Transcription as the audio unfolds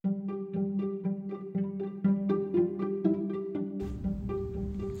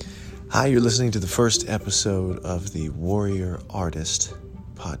Hi, you're listening to the first episode of the Warrior Artist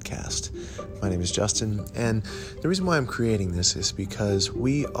podcast. My name is Justin, and the reason why I'm creating this is because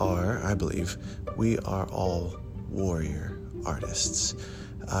I believe we are all warrior artists.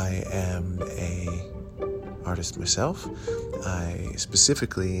 I am an artist myself. I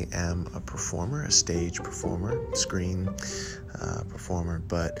specifically am a performer, a stage performer, screen performer,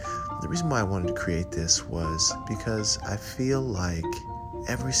 but the reason why I wanted to create this was because I feel like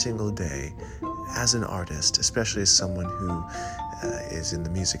every single day as an artist, especially as someone who is in the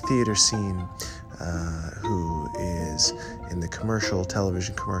music theater scene, who is in the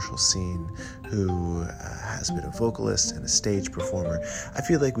television commercial scene, who has been a vocalist and a stage performer, I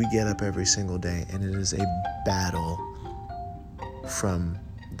feel like we get up every single day and it is a battle from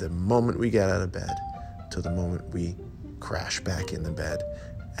the moment we get out of bed to the moment we crash back in the bed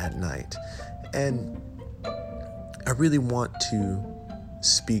at night. And I really want to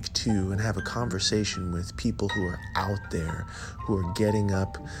speak to and have a conversation with people who are out there, who are getting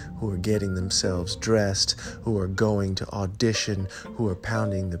up, who are getting themselves dressed, who are going to audition, who are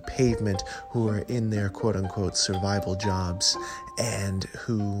pounding the pavement, who are in their quote-unquote survival jobs, and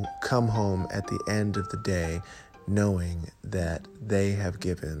who come home at the end of the day knowing that they have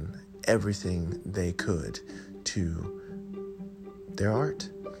given everything they could to their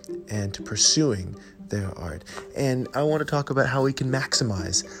art and to pursuing their art. And I want to talk about how we can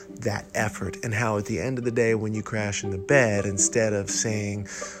maximize that effort and how at the end of the day when you crash in the bed, instead of saying,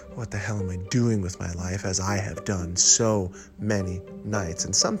 what the hell am I doing with my life, as I have done so many nights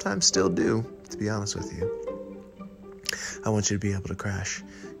and sometimes still do, to be honest with you, I want you to be able to crash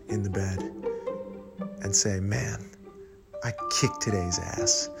in the bed and say, man, I kicked today's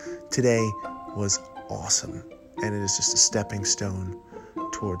ass. Today was awesome. And it is just a stepping stone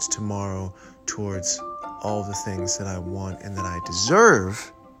towards tomorrow, towards all the things that I want and that I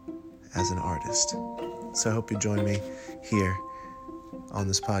deserve as an artist. So I hope you join me here on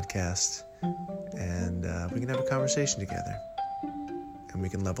this podcast, and we can have a conversation together, and we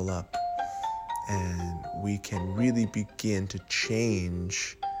can level up, and we can really begin to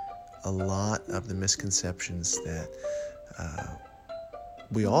change a lot of the misconceptions that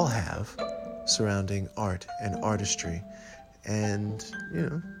we all have surrounding art and artistry, and,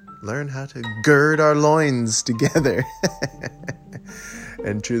 learn how to gird our loins together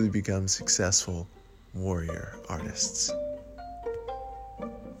and truly become successful warrior artists.